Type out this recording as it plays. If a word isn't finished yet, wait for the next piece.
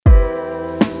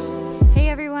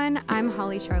I'm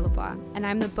Holly Charlebois, and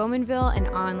I'm the Bowmanville and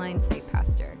online site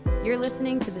pastor. You're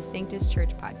listening to the Sanctus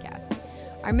Church podcast.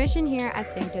 Our mission here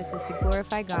at Sanctus is to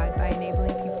glorify God by enabling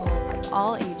people of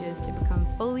all ages to become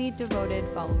fully devoted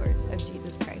followers of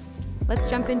Jesus Christ. Let's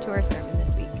jump into our sermon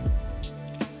this week.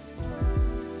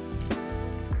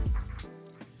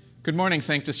 Good morning,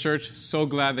 Sanctus Church. So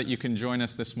glad that you can join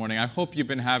us this morning. I hope you've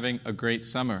been having a great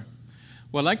summer.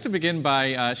 Well, I'd like to begin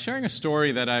by sharing a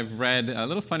story that I've read, a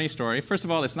little funny story. First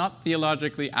of all, it's not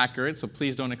theologically accurate, so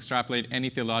please don't extrapolate any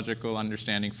theological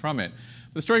understanding from it.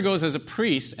 The story goes as a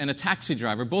priest and a taxi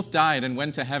driver both died and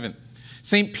went to heaven.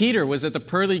 St. Peter was at the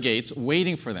pearly gates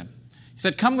waiting for them. He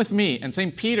said, "Come with me." And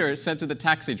St. Peter said to the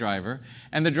taxi driver,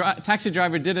 and the taxi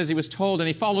driver did as he was told, and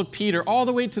he followed Peter all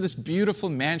the way to this beautiful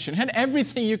mansion. It had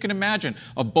everything you can imagine,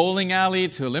 a bowling alley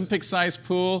to Olympic-sized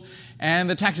pool. And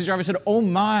the taxi driver said, "Oh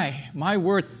my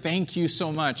word, thank you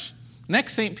so much."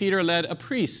 Next, St. Peter led a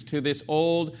priest to this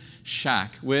old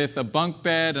shack with a bunk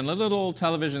bed and a little old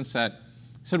television set.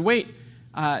 He said, "Wait,"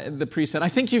 the priest said, "I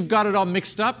think you've got it all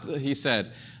mixed up," he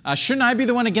said. "Shouldn't I be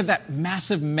the one to get that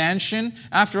massive mansion?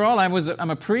 After all, I'm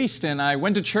a priest and I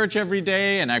went to church every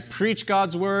day and I preach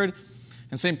God's word."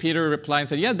 And St. Peter replied and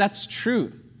said, "Yeah, that's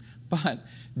true. But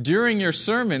during your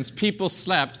sermons, people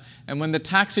slept, and when the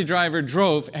taxi driver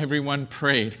drove, everyone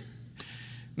prayed."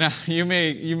 Now, you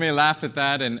may laugh at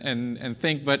that and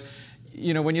think, but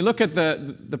when you look at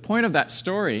the point of that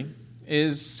story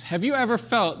is, have you ever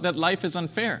felt that life is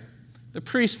unfair? The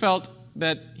priest felt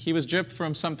that he was gypped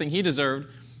from something he deserved,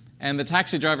 and the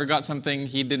taxi driver got something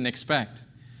he didn't expect.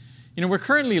 We're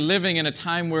currently living in a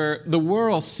time where the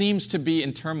world seems to be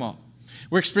in turmoil.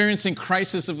 We're experiencing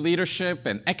crisis of leadership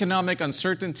and economic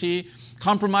uncertainty,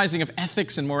 compromising of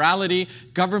ethics and morality,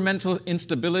 governmental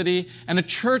instability, and a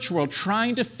church world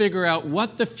trying to figure out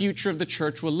what the future of the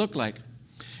church will look like.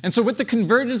 And so with the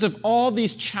convergence of all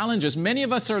these challenges, many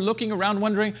of us are looking around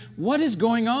wondering, what is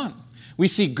going on? We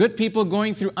see good people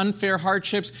going through unfair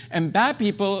hardships and bad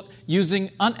people using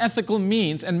unethical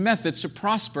means and methods to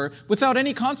prosper without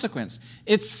any consequence.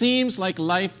 It seems like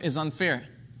life is unfair.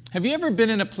 Have you ever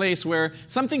been in a place where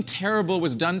something terrible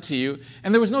was done to you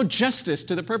and there was no justice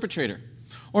to the perpetrator?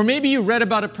 Or maybe you read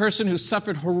about a person who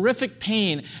suffered horrific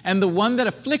pain and the one that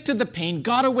afflicted the pain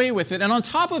got away with it and on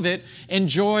top of it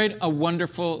enjoyed a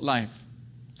wonderful life.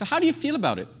 So how do you feel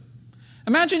about it?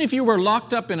 Imagine if you were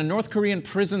locked up in a North Korean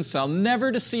prison cell,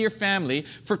 never to see your family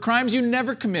for crimes you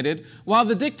never committed, while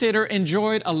the dictator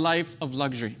enjoyed a life of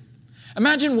luxury.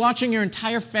 Imagine watching your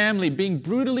entire family being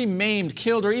brutally maimed,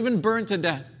 killed, or even burned to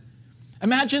death.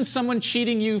 Imagine someone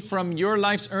cheating you from your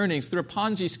life's earnings through a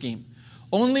Ponzi scheme,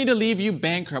 only to leave you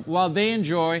bankrupt while they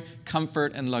enjoy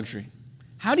comfort and luxury.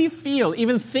 How do you feel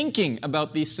even thinking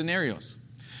about these scenarios?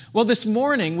 Well, this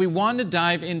morning we want to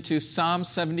dive into Psalm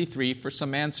 73 for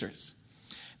some answers.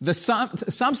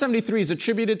 Psalm 73 is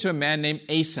attributed to a man named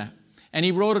Asaph, and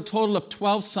he wrote a total of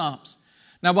 12 psalms.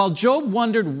 Now, while Job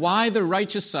wondered why the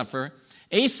righteous suffer,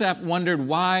 Asaph wondered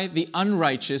why the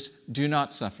unrighteous do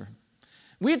not suffer.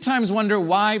 We at times wonder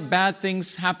why bad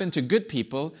things happen to good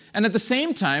people, and at the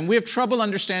same time, we have trouble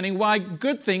understanding why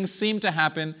good things seem to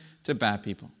happen to bad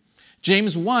people.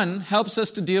 James 1 helps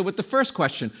us to deal with the first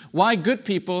question, why good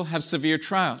people have severe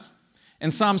trials.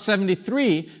 And Psalm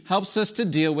 73 helps us to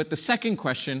deal with the second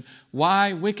question,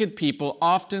 why wicked people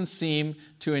often seem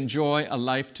to enjoy a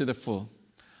life to the full.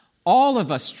 All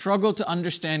of us struggle to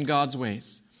understand God's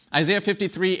ways. Isaiah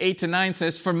 53, 8-9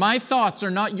 says, "For my thoughts are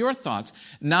not your thoughts,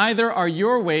 neither are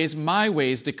your ways my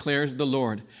ways, declares the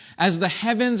Lord. As the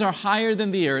heavens are higher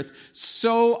than the earth,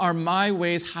 so are my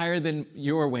ways higher than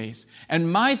your ways,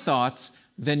 and my thoughts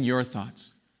than your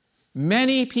thoughts."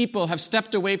 Many people have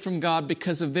stepped away from God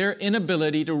because of their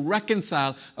inability to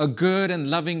reconcile a good and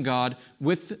loving God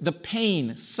with the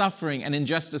pain, suffering, and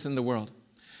injustice in the world.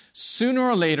 Sooner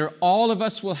or later, all of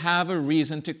us will have a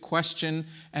reason to question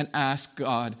and ask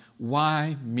God,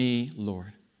 why me,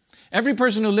 Lord? Every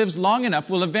person who lives long enough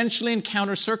will eventually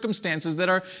encounter circumstances that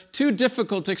are too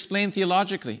difficult to explain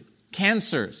theologically.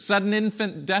 Cancer, sudden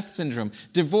infant death syndrome,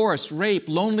 divorce, rape,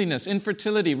 loneliness,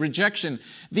 infertility, rejection.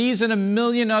 These and a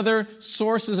million other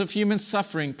sources of human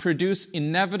suffering produce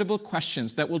inevitable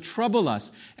questions that will trouble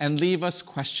us and leave us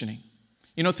questioning.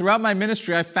 Throughout my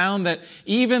ministry, I found that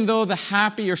even though the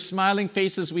happy or smiling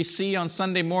faces we see on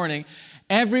Sunday morning,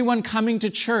 everyone coming to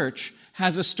church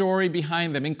has a story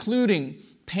behind them, including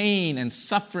pain and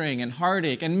suffering and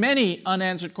heartache and many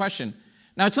unanswered questions.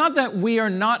 Now, it's not that we are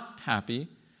not happy,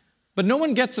 but no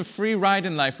one gets a free ride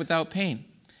in life without pain.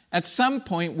 At some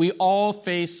point, we all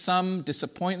face some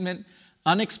disappointment,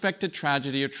 unexpected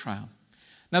tragedy, or trial.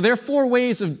 Now, there are 4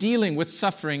 ways of dealing with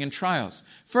suffering and trials.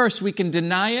 First, we can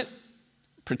deny it,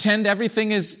 pretend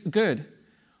everything is good.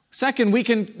 Second, we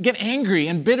can get angry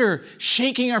and bitter,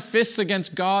 shaking our fists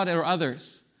against God or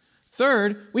others.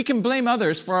 Third, we can blame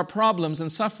others for our problems and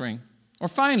suffering. Or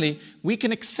finally, we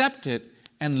can accept it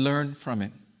and learn from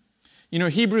it. You know,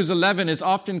 Hebrews 11 is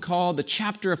often called the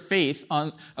chapter of faith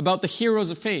about the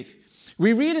heroes of faith.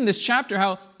 We read in this chapter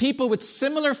how people with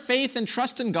similar faith and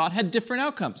trust in God had different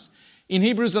outcomes. In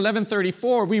Hebrews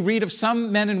 11:34, we read of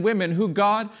some men and women who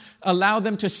God allowed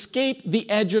them to escape the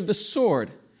edge of the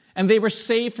sword, and they were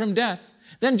saved from death.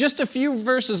 Then just a few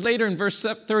verses later in verse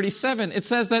 37, it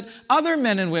says that other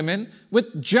men and women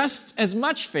with just as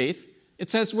much faith, it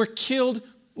says, were killed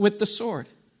with the sword.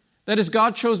 That is,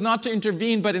 God chose not to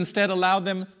intervene, but instead allowed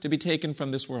them to be taken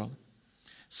from this world.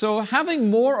 So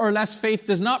having more or less faith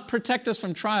does not protect us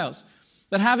from trials,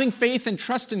 but having faith and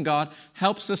trust in God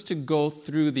helps us to go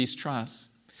through these trials.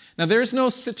 Now, there is no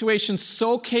situation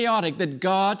so chaotic that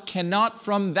God cannot,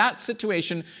 from that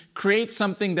situation, create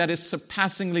something that is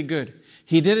surpassingly good.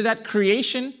 He did it at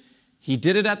creation, He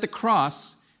did it at the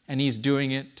cross, and He's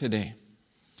doing it today.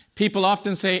 People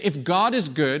often say, if God is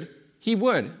good, He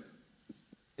would.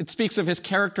 It speaks of His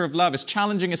character of love. It's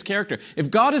challenging His character.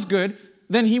 If God is good,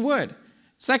 then He would.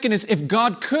 Second is, if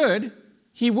God could,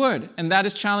 He would. And that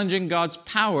is challenging God's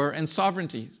power and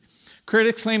sovereignty.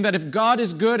 Critics claim that if God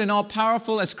is good and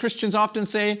all-powerful, as Christians often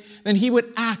say, then He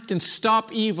would act and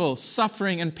stop evil,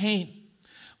 suffering, and pain.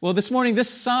 Well, this morning,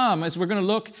 this psalm, as we're going to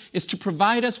look, is to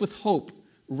provide us with hope,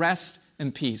 rest,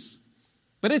 and peace.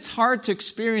 But it's hard to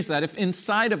experience that if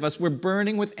inside of us we're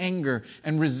burning with anger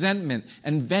and resentment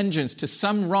and vengeance to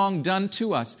some wrong done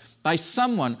to us by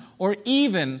someone, or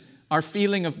even our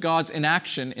feeling of God's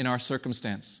inaction in our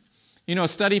circumstance. You know, a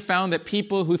study found that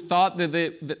people who thought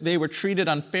that they were treated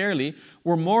unfairly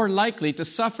were more likely to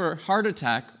suffer heart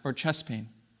attack or chest pain.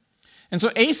 And so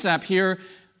Asaph here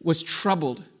was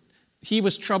troubled. He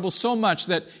was troubled so much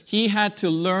that he had to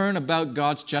learn about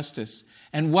God's justice.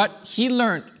 And what he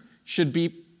learned should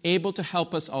be able to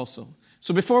help us also.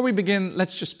 So before we begin,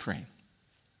 let's just pray.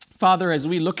 Father, as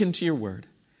we look into your word,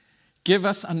 give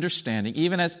us understanding,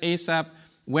 even as Asaph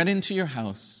went into your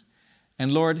house,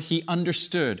 and Lord, he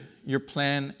understood your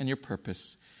plan and your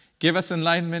purpose. Give us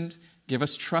enlightenment, give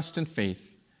us trust and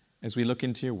faith as we look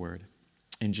into your word.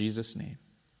 In Jesus' name,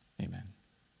 amen.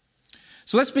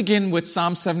 So let's begin with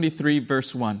Psalm 73,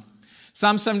 verse 1.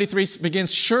 Psalm 73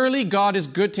 begins, surely God is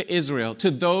good to Israel,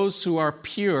 to those who are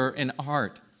pure in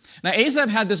heart. Now, Asaph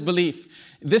had this belief.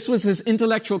 This was his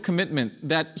intellectual commitment,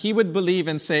 that he would believe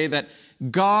and say that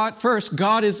God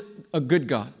is a good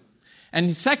God.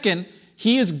 And second,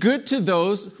 He is good to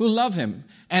those who love Him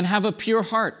and have a pure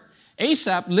heart.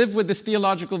 Asaph lived with this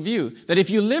theological view that if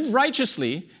you live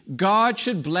righteously, God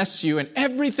should bless you and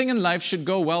everything in life should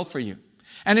go well for you.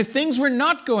 And if things were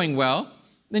not going well,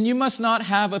 then you must not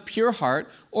have a pure heart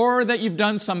or that you've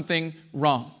done something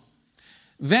wrong.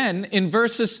 Then in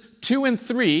verses 2 and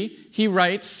 3, he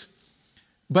writes,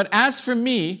 but as for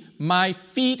me, my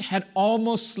feet had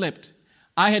almost slipped.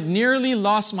 I had nearly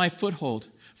lost my foothold.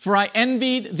 For I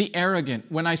envied the arrogant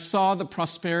when I saw the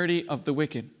prosperity of the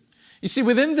wicked. You see,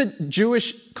 within the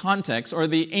Jewish context or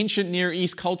the ancient Near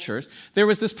East cultures, there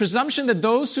was this presumption that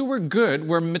those who were good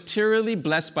were materially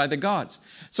blessed by the gods.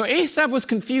 So Asaph was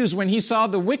confused when he saw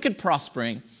the wicked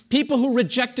prospering. People who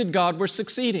rejected God were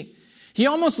succeeding. He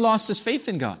almost lost his faith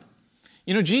in God.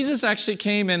 You know, Jesus actually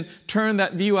came and turned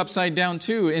that view upside down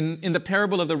too in the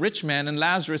parable of the rich man and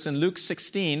Lazarus in Luke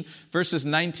 16, verses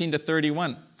 19 to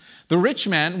 31. The rich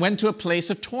man went to a place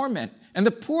of torment, and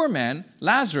the poor man,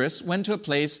 Lazarus, went to a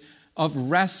place of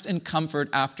rest and comfort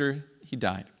after he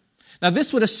died. Now,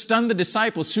 this would have stunned the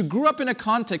disciples who grew up in a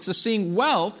context of seeing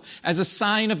wealth as a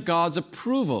sign of God's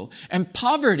approval and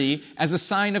poverty as a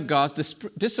sign of God's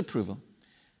disapproval.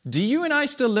 Do you and I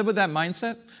still live with that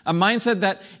mindset? A mindset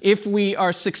that if we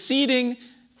are succeeding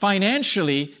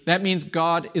financially, that means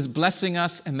God is blessing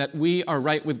us and that we are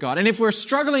right with God. And if we're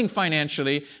struggling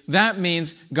financially, that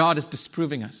means God is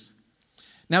disapproving us.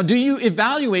 Now, do you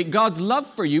evaluate God's love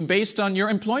for you based on your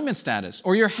employment status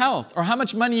or your health or how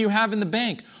much money you have in the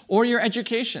bank or your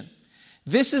education?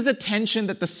 This is the tension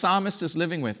that the psalmist is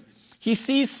living with. He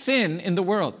sees sin in the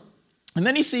world, and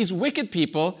then he sees wicked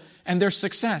people and their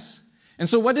success. And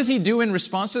so what does he do in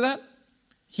response to that?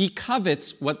 He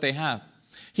covets what they have.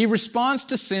 He responds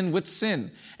to sin with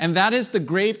sin, and that is the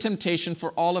grave temptation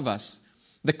for all of us.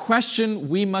 The question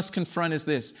we must confront is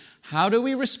this: how do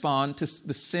we respond to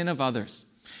the sin of others?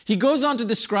 He goes on to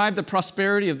describe the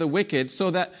prosperity of the wicked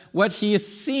so that what he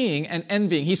is seeing and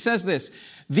envying. He says this,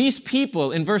 these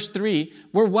people, in verse 3,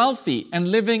 were wealthy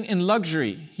and living in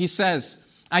luxury. He says,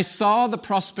 I saw the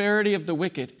prosperity of the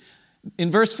wicked.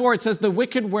 In verse 4, it says, the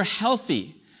wicked were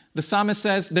healthy. The psalmist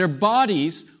says, their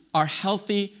bodies are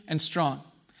healthy and strong.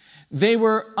 They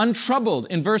were untroubled.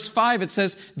 In verse 5, it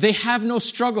says, they have no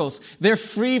struggles. They're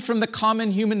free from the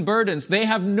common human burdens. They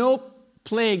have no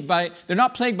they're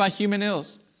not plagued by human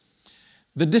ills.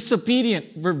 The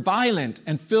disobedient were violent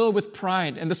and filled with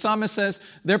pride. And the psalmist says,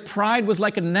 their pride was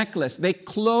like a necklace. They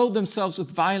clothed themselves with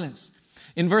violence.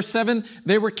 In verse 7,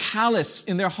 they were callous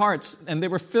in their hearts and they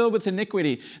were filled with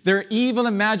iniquity. Their evil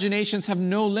imaginations have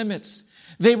no limits.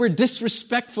 They were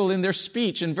disrespectful in their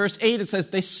speech. In verse 8, it says,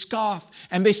 they scoff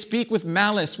and they speak with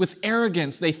malice, with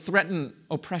arrogance. They threaten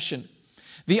oppression.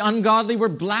 The ungodly were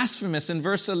blasphemous. In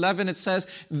verse 11, it says,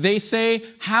 they say,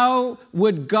 how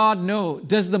would God know?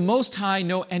 Does the Most High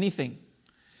know anything?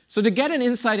 So to get an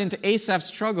insight into Asaph's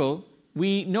struggle,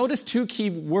 we notice two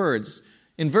key words.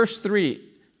 In verse 3,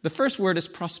 the first word is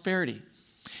prosperity.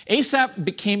 Asaph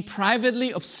became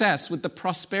privately obsessed with the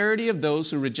prosperity of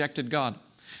those who rejected God.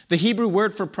 The Hebrew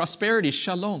word for prosperity is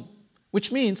shalom,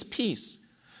 which means peace.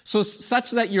 So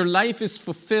such that your life is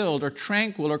fulfilled or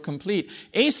tranquil or complete.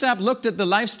 Asaph looked at the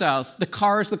lifestyles, the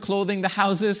cars, the clothing, the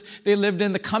houses they lived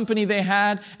in, the company they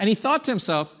had, and he thought to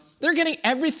himself, they're getting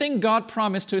everything God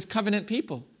promised to his covenant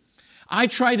people. I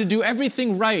try to do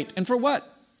everything right, and for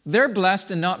what? They're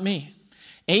blessed and not me.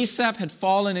 Asaph had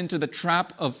fallen into the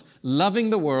trap of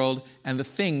loving the world and the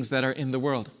things that are in the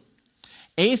world.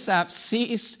 Asaph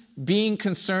ceased being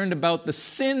concerned about the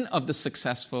sin of the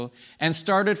successful and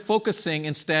started focusing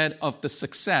instead of the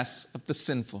success of the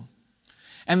sinful.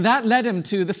 And that led him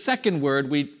to the second word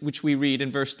which we read in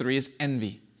verse 3 is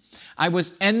envy. I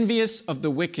was envious of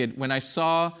the wicked when I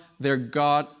saw that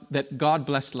God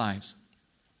blessed lives.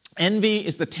 Envy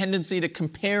is the tendency to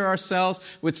compare ourselves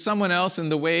with someone else in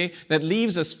the way that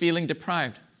leaves us feeling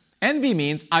deprived. Envy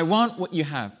means I want what you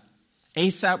have.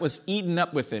 Asaph was eaten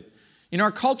up with it. Our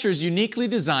culture is uniquely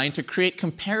designed to create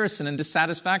comparison and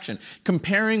dissatisfaction,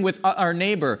 comparing with our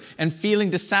neighbor and feeling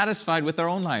dissatisfied with our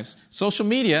own lives. Social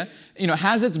media,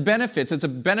 has its benefits. It's a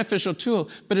beneficial tool,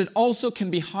 but it also can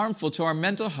be harmful to our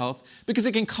mental health because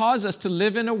it can cause us to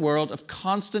live in a world of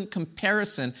constant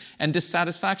comparison and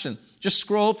dissatisfaction. Just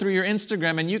scroll through your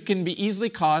Instagram and you can be easily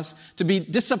caused to be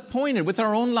disappointed with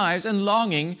our own lives and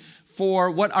longing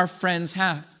for what our friends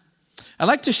have. I'd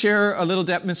like to share a little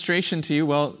demonstration to you.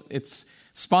 Well, it's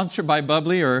sponsored by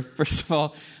Bubbly, or first of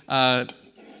all,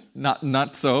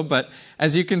 not so. But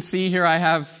as you can see here, I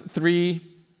have 3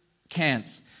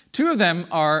 cans. 2 of them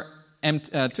are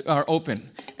open,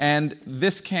 and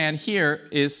this can here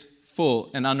is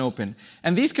full and unopened.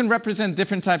 And these can represent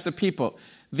different types of people.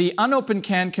 The unopened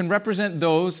can represent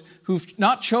those who've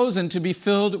not chosen to be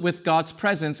filled with God's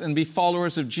presence and be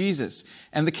followers of Jesus.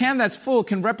 And the can that's full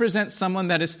can represent someone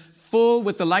that is full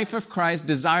with the life of Christ,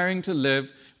 desiring to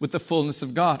live with the fullness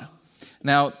of God.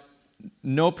 Now,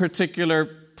 no particular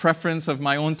preference of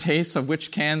my own taste of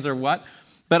which cans are what,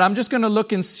 but I'm just going to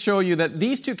look and show you that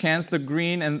these 2 cans, the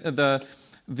green and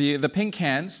the pink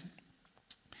cans,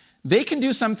 they can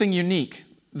do something unique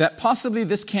that possibly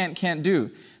this can can't do.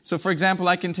 So, for example,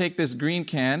 I can take this green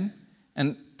can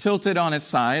and tilt it on its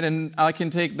side, and I can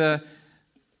take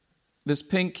this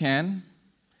pink can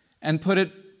and put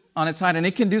it on its side, and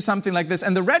it can do something like this.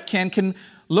 And the red can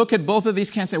look at both of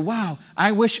these cans and say, wow,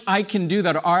 I wish I can do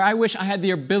that, or I wish I had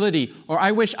the ability, or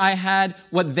I wish I had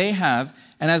what they have.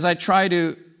 And as I try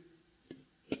to,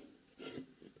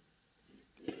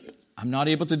 I'm not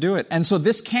able to do it. And so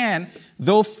this can,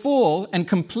 though full and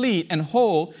complete and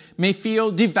whole, may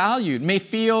feel devalued, may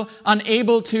feel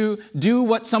unable to do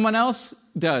what someone else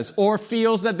does, or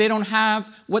feels that they don't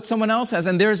have what someone else has.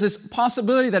 And there's this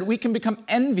possibility that we can become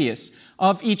envious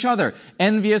of each other,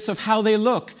 envious of how they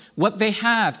look, what they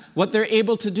have, what they're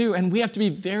able to do. And we have to be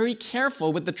very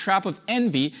careful with the trap of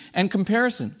envy and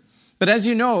comparison. But as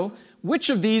you know, which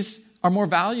of these are more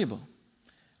valuable?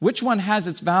 Which one has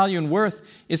its value and worth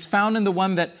is found in the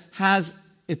one that has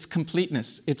its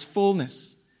completeness, its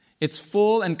fullness. It's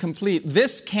full and complete.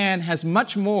 This can has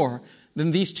much more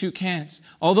than these 2 cans.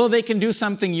 Although they can do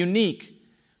something unique,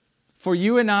 for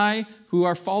you and I, who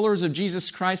are followers of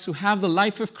Jesus Christ, who have the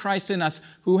life of Christ in us,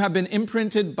 who have been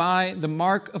imprinted by the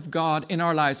mark of God in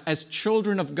our lives as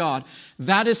children of God,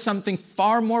 that is something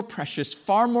far more precious,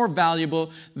 far more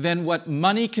valuable than what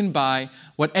money can buy,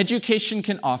 what education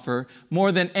can offer,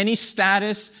 more than any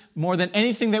status, more than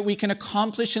anything that we can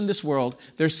accomplish in this world.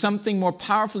 There's something more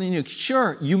powerful and unique.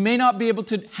 Sure, you may not be able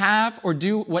to have or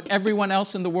do what everyone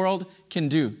else in the world can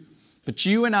do. But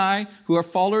you and I, who are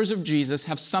followers of Jesus,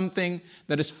 have something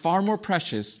that is far more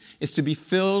precious, is to be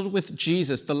filled with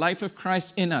Jesus, the life of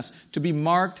Christ in us, to be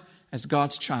marked as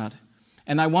God's child.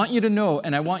 And I want you to know,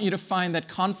 and I want you to find that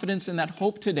confidence and that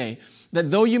hope today,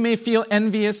 that though you may feel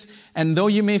envious and though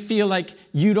you may feel like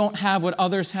you don't have what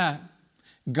others have,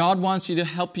 God wants you to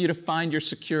help you to find your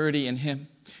security in Him.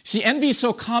 See, envy is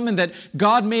so common that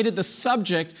God made it the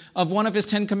subject of one of His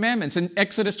 10 commandments. In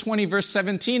Exodus 20, verse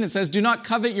 17, it says, "Do not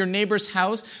covet your neighbor's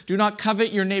house. Do not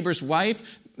covet your neighbor's wife,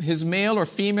 his male or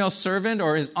female servant,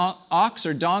 or his ox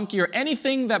or donkey, or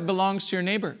anything that belongs to your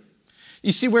neighbor."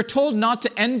 You see, we're told not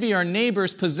to envy our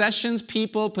neighbor's possessions,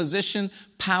 people, position,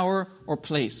 power, or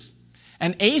place.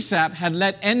 And Asaph had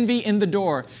let envy in the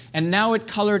door, and now it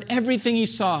colored everything he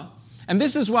saw. And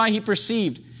this is why he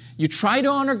perceived, you try to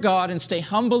honor God and stay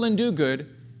humble and do good,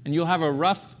 and you'll have a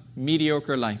rough,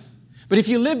 mediocre life. But if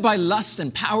you live by lust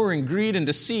and power and greed and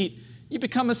deceit, you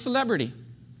become a celebrity.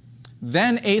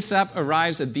 Then Asaph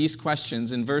arrives at these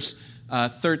questions in verse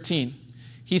 13.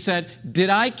 He said, "Did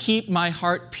I keep my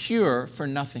heart pure for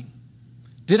nothing?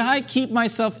 Did I keep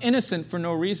myself innocent for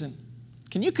no reason?"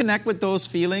 Can you connect with those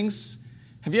feelings?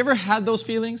 Have you ever had those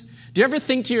feelings? Do you ever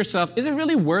think to yourself, is it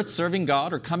really worth serving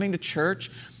God or coming to church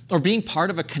or being part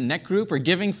of a connect group or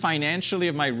giving financially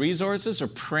of my resources or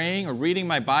praying or reading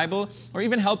my Bible or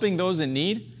even helping those in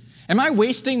need? Am I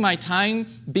wasting my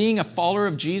time being a follower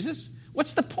of Jesus?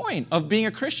 What's the point of being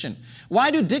a Christian?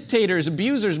 Why do dictators,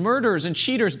 abusers, murderers, and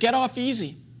cheaters get off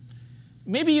easy?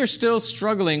 Maybe you're still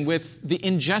struggling with the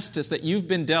injustice that you've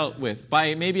been dealt with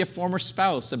by maybe a former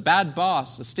spouse, a bad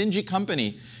boss, a stingy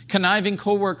company, conniving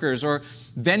coworkers, or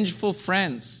vengeful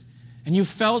friends, and you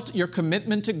felt your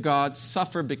commitment to God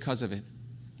suffer because of it.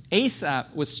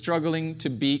 Asaph was struggling to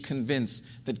be convinced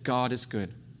that God is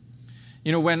good.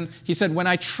 You know, when he said, when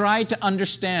I tried to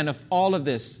understand of all of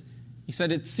this, he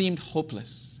said it seemed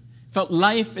hopeless. Felt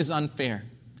life is unfair.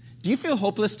 Do you feel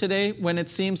hopeless today when it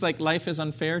seems like life is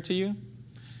unfair to you?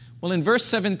 Well, in verse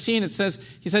 17, it says,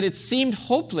 he said, it seemed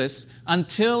hopeless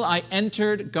until I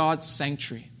entered God's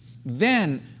sanctuary.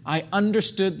 Then I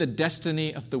understood the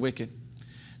destiny of the wicked.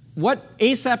 What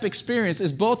Asaph experienced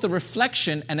is both a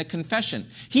reflection and a confession.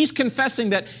 He's confessing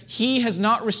that he has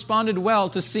not responded well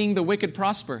to seeing the wicked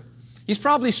prosper. He's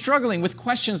probably struggling with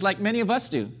questions like many of us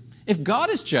do. If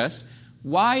God is just,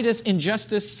 why does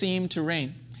injustice seem to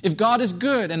reign? If God is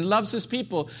good and loves His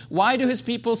people, why do His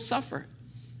people suffer?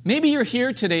 Maybe you're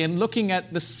here today and looking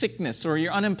at the sickness or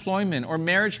your unemployment or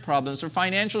marriage problems or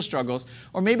financial struggles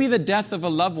or maybe the death of a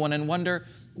loved one and wonder,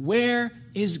 where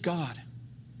is God?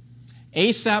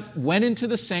 Asaph went into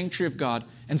the sanctuary of God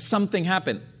and something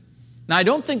happened. Now, I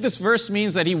don't think this verse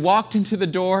means that he walked into the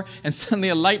door and suddenly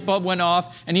a light bulb went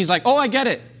off and he's like, oh, I get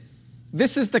it.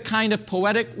 This is the kind of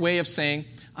poetic way of saying,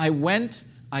 I went,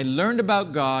 I learned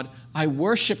about God, I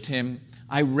worshiped Him,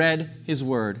 I read His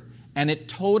Word, and it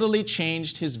totally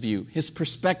changed his view, his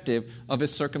perspective of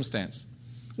his circumstance.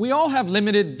 We all have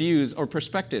limited views or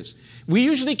perspectives. We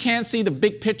usually can't see the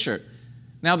big picture.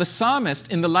 Now, the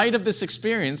psalmist, in the light of this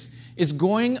experience, is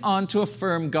going on to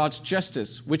affirm God's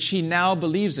justice, which he now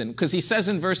believes in, because he says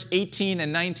in verse 18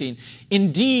 and 19,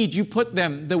 indeed, you put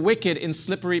them, the wicked, in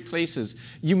slippery places.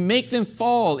 You make them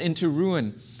fall into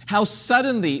ruin. How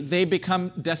suddenly they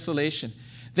become desolation.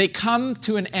 They come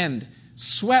to an end,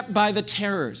 swept by the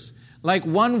terrors. Like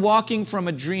one waking from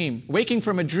a dream,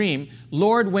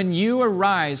 Lord, when you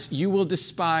arise, you will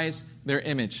despise their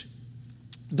image.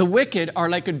 The wicked are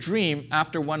like a dream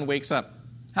after one wakes up.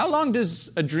 How long do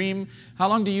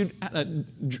you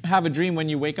have a dream when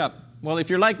you wake up? Well, if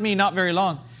you're like me, not very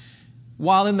long.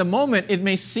 While in the moment it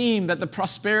may seem that the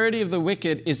prosperity of the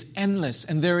wicked is endless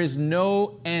and there is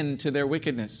no end to their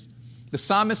wickedness, the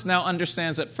psalmist now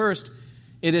understands that first,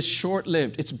 it is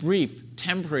short-lived, it's brief,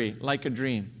 temporary, like a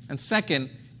dream. And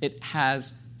second, it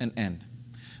has an end.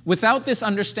 Without this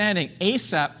understanding,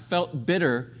 Asaph felt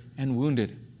bitter and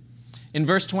wounded. In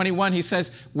verse 21, he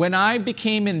says, when I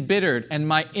became embittered and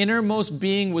my innermost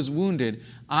being was wounded,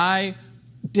 I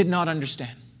did not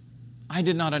understand. I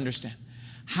did not understand.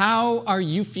 How are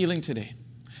you feeling today?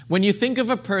 When you think of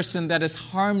a person that has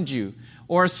harmed you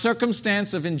or a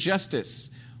circumstance of injustice,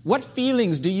 what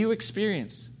feelings do you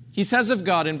experience? He says of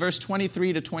God in verse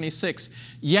 23 to 26,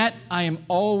 yet I am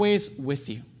always with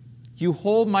you. You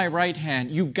hold my right hand.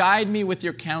 You guide me with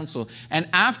your counsel, and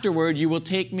afterward you will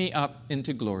take me up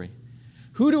into glory.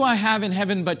 Who do I have in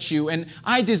heaven but you? And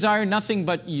I desire nothing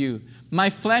but you. My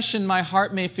flesh and my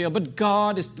heart may fail, but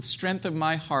God is the strength of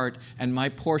my heart and my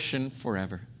portion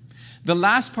forever. The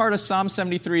last part of Psalm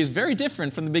 73 is very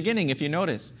different from the beginning, if you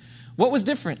notice. What was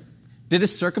different? Did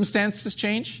his circumstances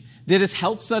change? Did his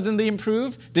health suddenly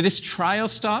improve? Did his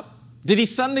trials stop? Did he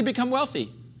suddenly become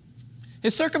wealthy?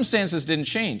 His circumstances didn't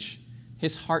change.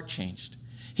 His heart changed.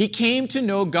 He came to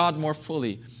know God more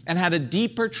fully. and had a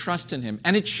deeper trust in him.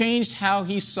 And it changed how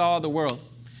he saw the world.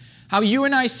 How you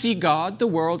and I see God, the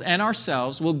world, and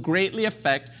ourselves will greatly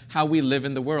affect how we live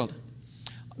in the world.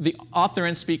 The author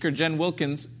and speaker Jen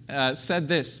Wilkins said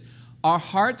this: "Our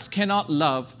hearts cannot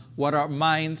love what our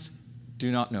minds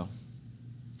do not know."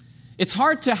 It's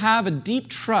hard to have a deep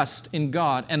trust in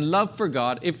God and love for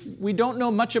God if we don't know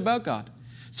much about God.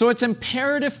 So it's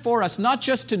imperative for us not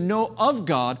just to know of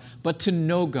God, but to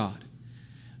know God.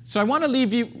 So I want to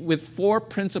leave you with 4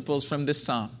 principles from this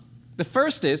psalm. The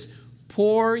first is,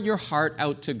 pour your heart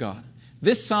out to God.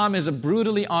 This psalm is a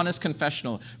brutally honest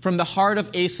confessional from the heart of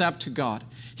Asaph to God.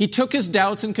 He took his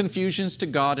doubts and confusions to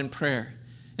God in prayer.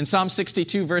 In Psalm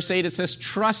 62, verse 8, it says,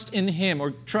 "Trust in him,"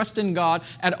 or trust in God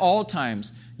at all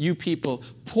times, you people.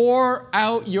 Pour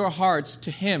out your hearts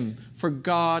to him, for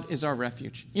God is our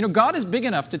refuge. You know, God is big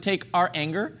enough to take our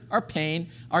anger, our pain,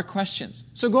 our questions.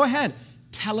 So go ahead,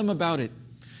 tell him about it.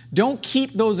 Don't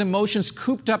keep those emotions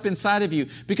cooped up inside of you,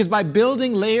 because by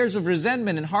building layers of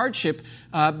resentment and hardship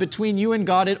between you and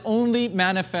God, it only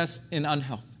manifests in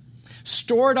unhealth.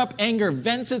 Stored up anger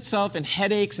vents itself in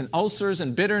headaches and ulcers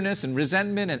and bitterness and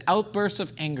resentment and outbursts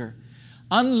of anger.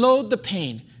 Unload the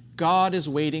pain. God is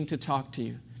waiting to talk to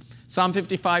you. Psalm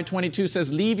 55:22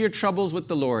 says, "Leave your troubles with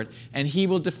the Lord, and he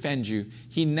will defend you.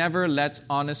 He never lets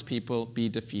honest people be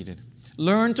defeated."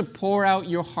 Learn to pour out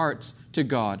your hearts to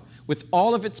God with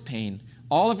all of its pain,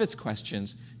 all of its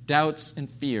questions, doubts, and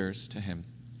fears to him.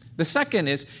 The second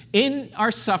is, in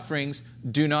our sufferings,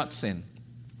 do not sin.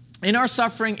 In our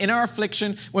suffering, in our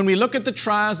affliction, when we look at the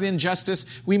trials, the injustice,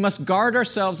 we must guard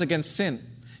ourselves against sin.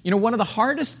 You know, one of the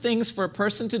hardest things for a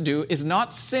person to do is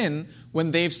not sin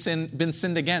when they've been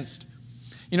sinned against.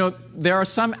 You know, there are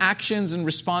some actions and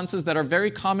responses that are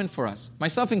very common for us,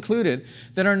 myself included,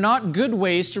 that are not good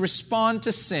ways to respond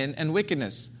to sin and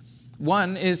wickedness.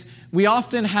 One is we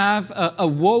often have a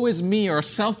woe is me or a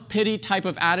self-pity type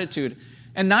of attitude,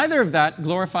 and neither of that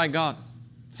glorify God.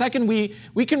 Second,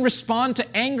 we can respond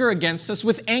to anger against us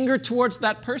with anger towards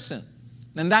that person.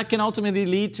 And that can ultimately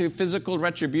lead to physical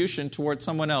retribution towards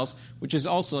someone else, which is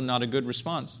also not a good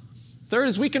response. Third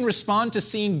is we can respond to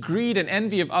seeing greed and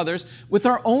envy of others with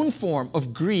our own form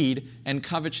of greed and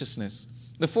covetousness.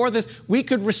 The fourth is we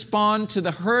could respond to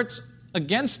the hurts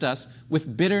against us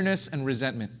with bitterness and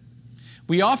resentment.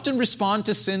 We often respond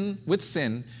to sin with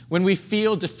sin when we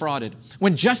feel defrauded.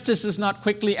 When justice is not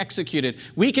quickly executed,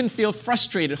 we can feel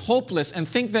frustrated, hopeless, and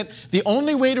think that the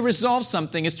only way to resolve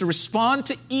something is to respond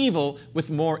to evil with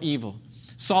more evil.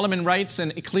 Solomon writes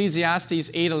in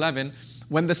Ecclesiastes 8:11,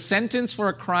 "When the sentence for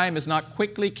a crime is not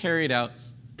quickly carried out,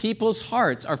 people's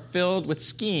hearts are filled with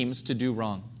schemes to do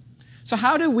wrong." So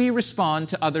how do we respond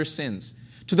to other sins?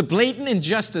 To the blatant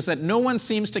injustice that no one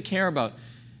seems to care about?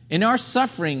 In our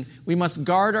suffering, we must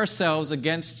guard ourselves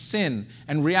against sin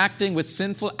and reacting with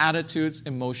sinful attitudes,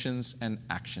 emotions, and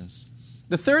actions.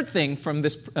 The third thing from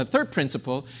this third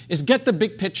principle is get the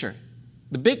big picture.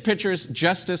 The big picture is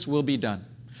justice will be done.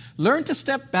 Learn to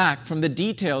step back from the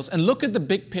details and look at the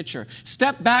big picture.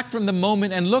 Step back from the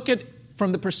moment and look at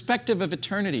from the perspective of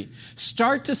eternity.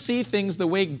 Start to see things the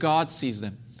way God sees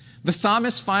them. The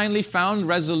psalmist finally found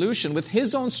resolution with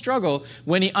his own struggle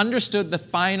when he understood the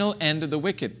final end of the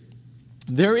wicked.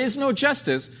 There is no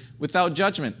justice without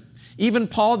judgment. Even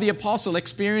Paul the apostle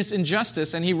experienced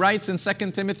injustice, and he writes in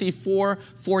 2 Timothy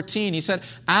 4:14, he said,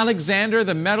 "Alexander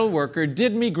the metalworker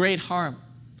did me great harm,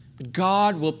 but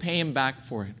God will pay him back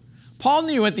for it." Paul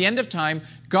knew at the end of time,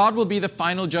 God will be the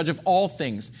final judge of all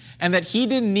things, and that he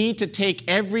didn't need to take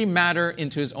every matter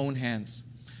into his own hands.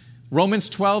 Romans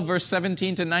 12, verse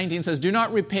 17 to 19 says, "Do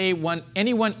not repay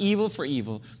anyone evil for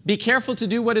evil. Be careful to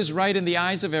do what is right in the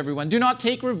eyes of everyone. Do not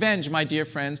take revenge, my dear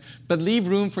friends, but leave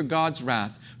room for God's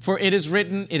wrath. For it is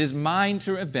written, 'It is mine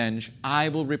to avenge. I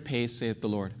will repay, saith the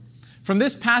Lord.'" From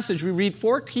this passage, we read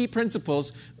 4 key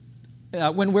principles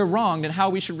when we're wronged and how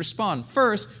we should respond.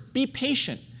 First, be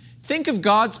patient. Think of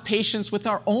God's patience with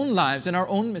our own lives and our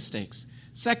own mistakes.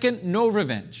 Second, no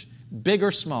revenge. Big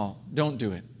or small, don't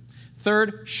do it.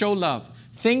 Third, show love.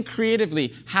 Think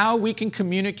creatively how we can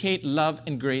communicate love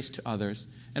and grace to others.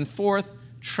 And fourth,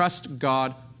 trust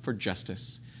God for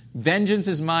justice. Vengeance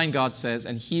is mine, God says,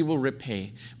 and he will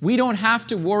repay. We don't have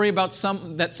to worry about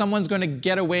that someone's going to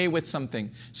get away with something.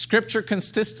 Scripture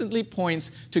consistently points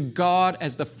to God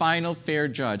as the final fair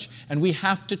judge, and we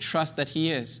have to trust that he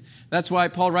is. That's why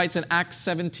Paul writes in Acts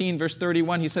 17, verse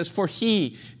 31, he says, "For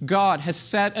he, God, has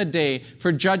set a day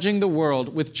for judging the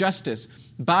world with justice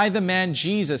by the man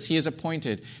Jesus he has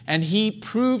appointed. And he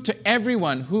proved to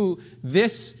everyone who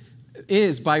this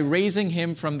is by raising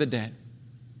him from the dead."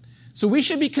 So we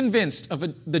should be convinced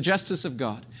of the justice of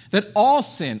God. that all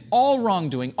sin, all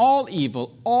wrongdoing, all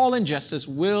evil, all injustice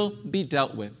will be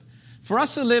dealt with. For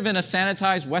us to live in a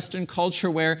sanitized Western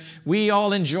culture where we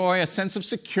all enjoy a sense of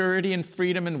security and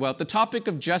freedom and wealth, the topic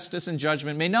of justice and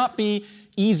judgment may not be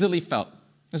easily felt.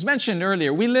 As mentioned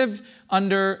earlier, if we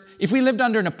lived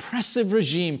under an oppressive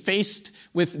regime faced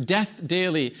with death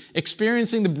daily,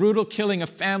 experiencing the brutal killing of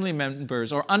family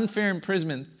members or unfair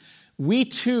imprisonment, we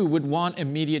too would want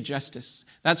immediate justice.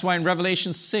 That's why in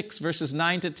Revelation 6, verses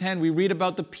 9 to 10, we read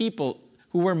about the people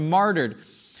who were martyred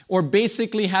or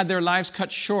basically had their lives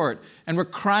cut short and were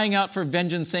crying out for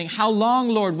vengeance, saying, "How long,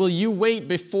 Lord, will you wait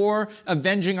before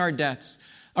avenging our debts?"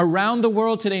 Around the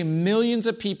world today, millions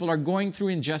of people are going through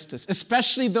injustice,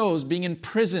 especially those being in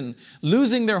prison,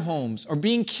 losing their homes, or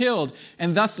being killed,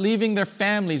 and thus leaving their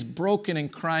families broken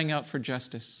and crying out for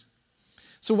justice.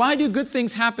 So why do good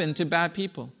things happen to bad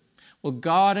people? Well,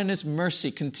 God in His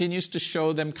mercy continues to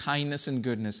show them kindness and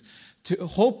goodness,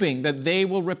 hoping that they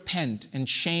will repent and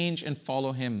change and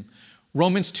follow Him.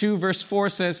 Romans 2 verse 4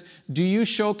 says, "Do you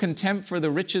show contempt for the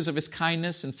riches of His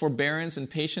kindness and forbearance and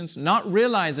patience, not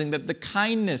realizing that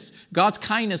God's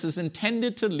kindness is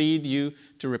intended to lead you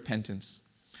to repentance?"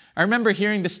 I remember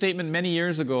hearing this statement many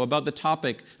years ago about this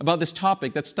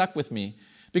topic that stuck with me.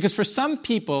 Because for some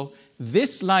people,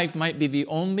 this life might be the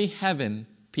only heaven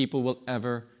people will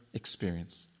ever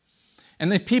experience.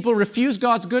 And if people refuse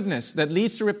God's goodness that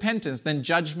leads to repentance, then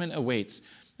judgment awaits.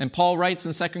 And Paul writes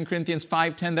in 2 Corinthians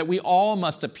 5:10 that we all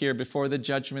must appear before the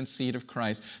judgment seat of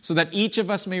Christ, so that each of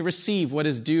us may receive what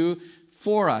is due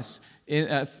for us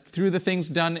through the things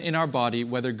done in our body,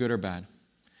 whether good or bad.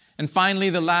 And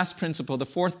finally, the last principle, the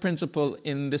fourth principle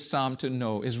in this psalm to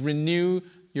know is renew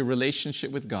your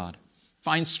relationship with God.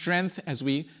 Find strength as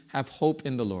we have hope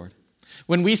in the Lord.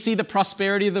 When we see the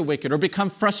prosperity of the wicked or become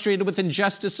frustrated with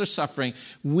injustice or suffering,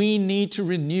 we need to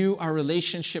renew our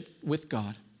relationship with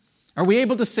God. Are we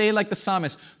able to say like the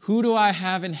psalmist, "Who do I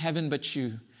have in heaven but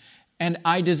you? And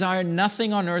I desire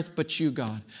nothing on earth but you,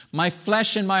 God. My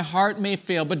flesh and my heart may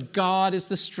fail, but God is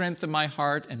the strength of my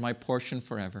heart and my portion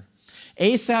forever."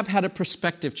 Asaph had a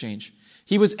perspective change.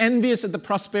 He was envious at the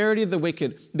prosperity of the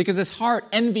wicked because his heart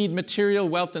envied material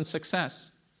wealth and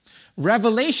success.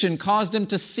 Revelation caused him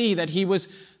to see that he was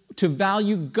to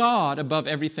value God above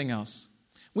everything else.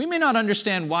 We may not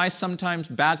understand why sometimes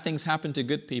bad things happen to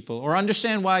good people or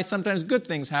understand why sometimes good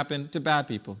things happen to bad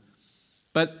people.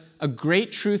 But a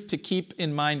great truth to keep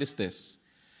in mind is this.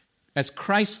 As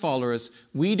Christ followers,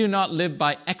 we do not live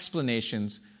by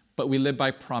explanations, but we live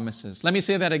by promises. Let me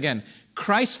say that again.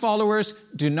 Christ followers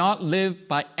do not live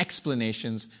by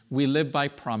explanations, we live by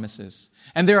promises.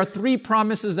 And there are three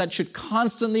promises that should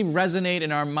constantly resonate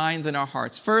in our minds and our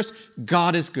hearts. First,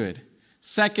 God is good.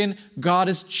 Second, God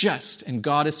is just and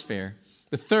God is fair.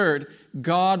 The third,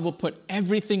 God will put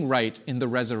everything right in the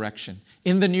resurrection,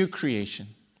 in the new creation.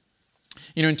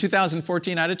 In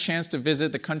 2014, I had a chance to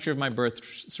visit the country of my birth,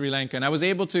 Sri Lanka, and I was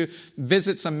able to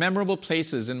visit some memorable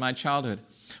places in my childhood.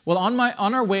 Well,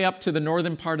 on our way up to the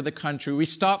northern part of the country, we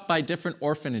stopped by different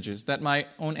orphanages that my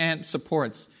own aunt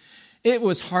supports. It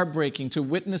was heartbreaking to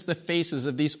witness the faces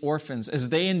of these orphans as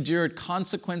they endured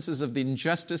consequences of the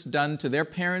injustice done to their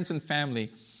parents and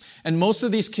family. And most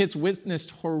of these kids witnessed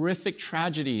horrific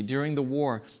tragedy during the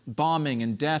war, bombing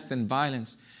and death and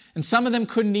violence. And some of them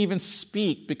couldn't even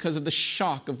speak because of the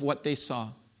shock of what they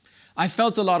saw. I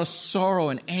felt a lot of sorrow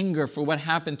and anger for what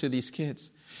happened to these kids.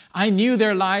 I knew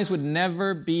their lives would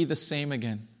never be the same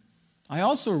again. I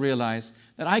also realized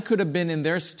that I could have been in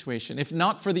their situation if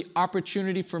not for the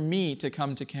opportunity for me to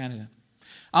come to Canada.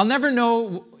 I'll never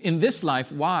know in this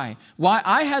life why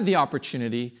I had the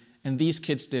opportunity and these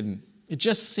kids didn't. It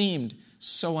just seemed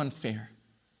so unfair.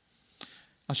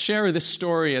 I'll share this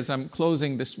story as I'm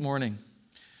closing this morning.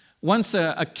 Once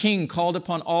a king called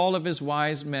upon all of his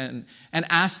wise men and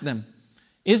asked them,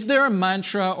 "Is there a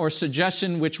mantra or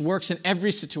suggestion which works in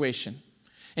every situation?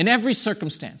 In every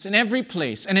circumstance, in every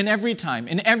place, and in every time,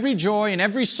 in every joy, in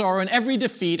every sorrow, in every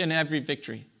defeat, and in every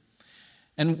victory?"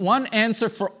 And one answer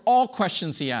for all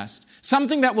questions he asked,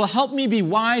 something that will help me be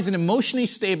wise and emotionally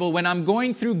stable when I'm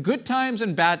going through good times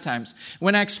and bad times,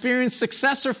 when I experience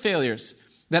success or failures,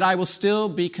 that I will still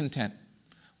be content.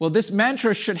 Well, this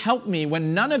mantra should help me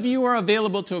when none of you are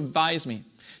available to advise me.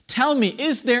 Tell me,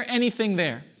 is there anything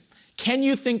there? Can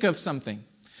you think of something?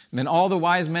 And then all the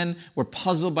wise men were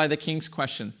puzzled by the king's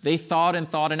question. They thought,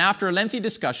 and after a lengthy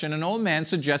discussion, an old man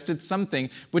suggested something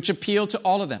which appealed to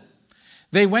all of them.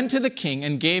 They went to the king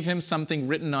and gave him something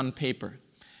written on paper.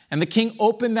 And the king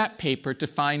opened that paper to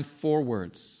find 4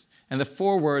 words. And the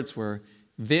 4 words were,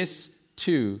 "This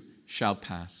too shall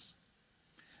pass."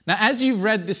 Now, as you've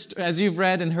read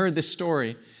and heard this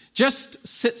story, Just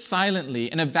sit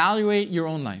silently and evaluate your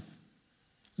own life.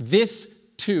 This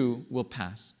too will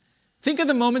pass. Think of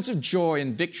the moments of joy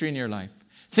and victory in your life.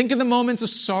 Think of the moments of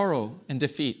sorrow and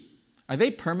defeat. Are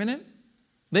they permanent?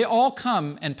 They all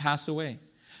come and pass away.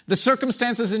 The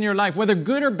circumstances in your life, whether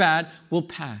good or bad, will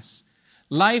pass.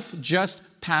 Life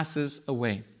just passes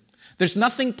away. There's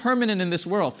nothing permanent in this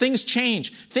world. Things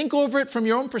change. Think over it from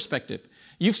your own perspective.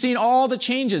 You've seen all the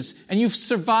changes and you've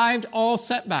survived all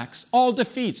setbacks, all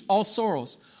defeats, all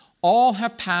sorrows. All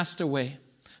have passed away.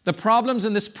 The problems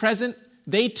in this present,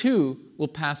 they too will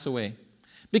pass away.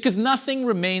 Because nothing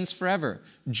remains forever.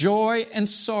 Joy and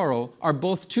sorrow are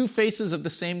both two faces of the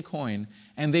same coin,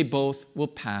 and they both will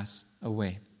pass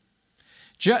away.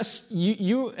 Just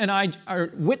you and I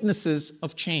are witnesses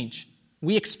of change.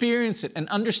 We experience it and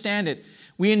understand it.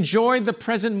 We enjoy the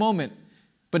present moment,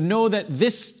 but know that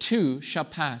this too shall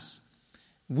pass.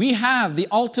 We have the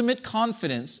ultimate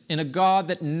confidence in a God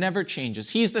that never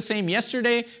changes. He is the same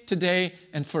yesterday, today,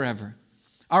 and forever.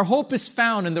 Our hope is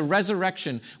found in the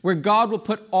resurrection, where God will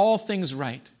put all things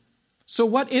right. So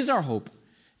what is our hope?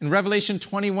 In Revelation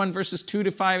 21, verses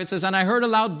 2-5, it says, "And I heard a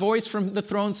loud voice from the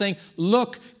throne saying,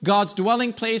 'Look, God's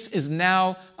dwelling place is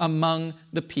now among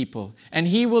the people, and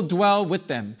he will dwell with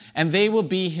them, and they will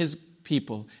be his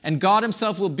people. And God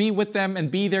himself will be with them and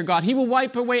be their God. He will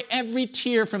wipe away every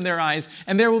tear from their eyes,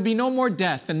 and there will be no more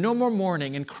death and no more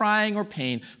mourning and crying or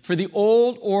pain, for the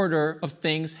old order of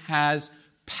things has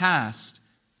passed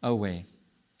away.'"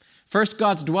 First,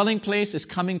 God's dwelling place is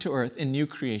coming to earth in new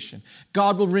creation.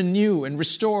 God will renew and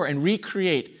restore and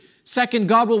recreate. Second,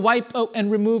 God will wipe out and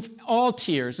remove all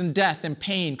tears and death and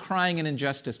pain, crying and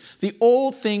injustice. The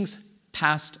old things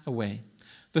passed away.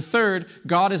 The third,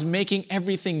 God is making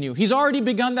everything new. He's already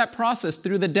begun that process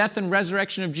through the death and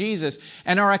resurrection of Jesus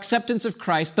and our acceptance of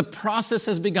Christ. The process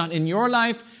has begun in your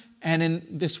life and in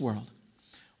this world.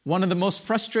 One of the most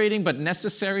frustrating but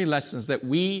necessary lessons that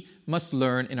we must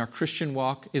learn in our Christian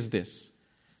walk is this: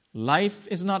 life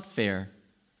is not fair,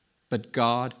 but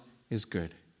God is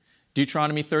good.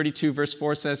 Deuteronomy 32 verse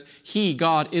 4 says, "He,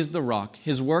 God, is the rock.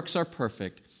 His works are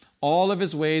perfect. All of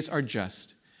his ways are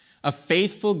just. A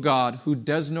faithful God who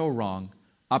does no wrong.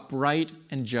 Upright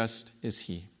and just is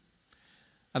he."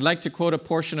 I'd like to quote a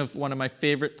portion of one of my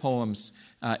favorite poems.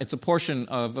 It's a portion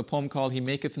of a poem called "He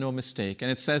Maketh No Mistake." And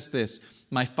it says this: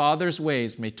 "My Father's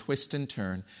ways may twist and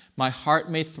turn. My heart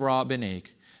may throb and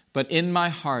ache. But in my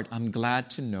heart I'm glad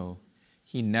to know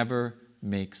he never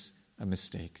makes a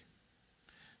mistake."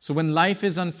 So when life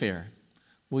is unfair,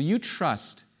 will you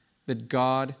trust that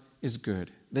God is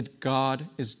good, that God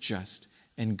is just,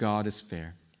 and God is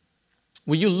fair?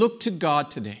 Will you look to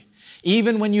God today,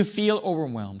 even when you feel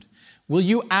overwhelmed? Will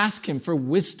you ask him for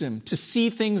wisdom to see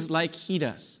things like he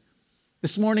does?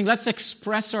 This morning, let's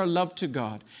express our love to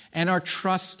God and our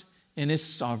trust in his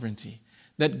sovereignty,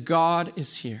 that God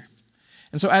is here.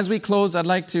 And so as we close, I'd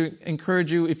like to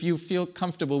encourage you, if you feel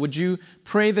comfortable, would you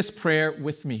pray this prayer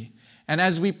with me? And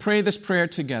as we pray this prayer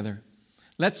together,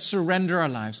 let's surrender our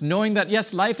lives, knowing that,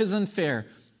 yes, life is unfair,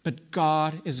 but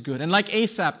God is good. And like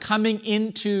Asaph, coming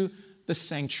into the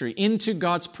sanctuary, into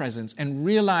God's presence, and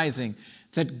realizing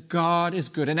that God is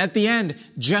good. And at the end,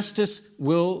 justice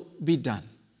will be done.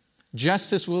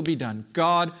 Justice will be done.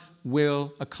 God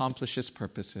will accomplish his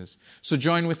purposes. So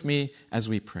join with me as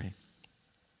we pray.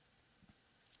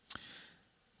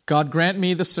 God, grant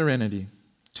me the serenity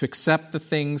to accept the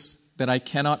things that I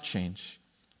cannot change,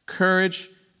 courage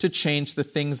to change the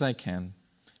things I can,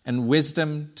 and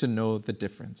wisdom to know the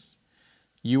difference.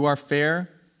 You are fair,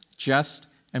 just,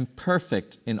 and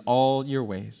perfect in all your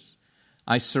ways.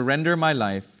 I surrender my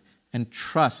life and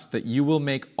trust that you will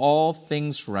make all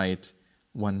things right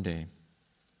one day.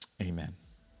 Amen.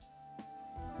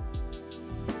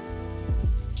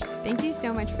 Thank you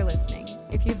so much for listening.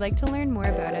 If you'd like to learn more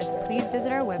about us, please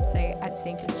visit our website at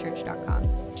sanctuschurch.com.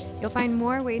 You'll find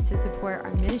more ways to support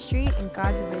our ministry and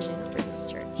God's vision for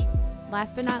this church.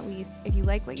 Last but not least, if you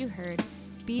like what you heard,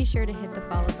 be sure to hit the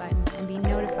follow button and be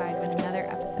notified when another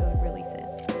episode releases.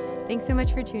 Thanks so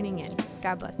much for tuning in.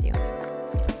 God bless you.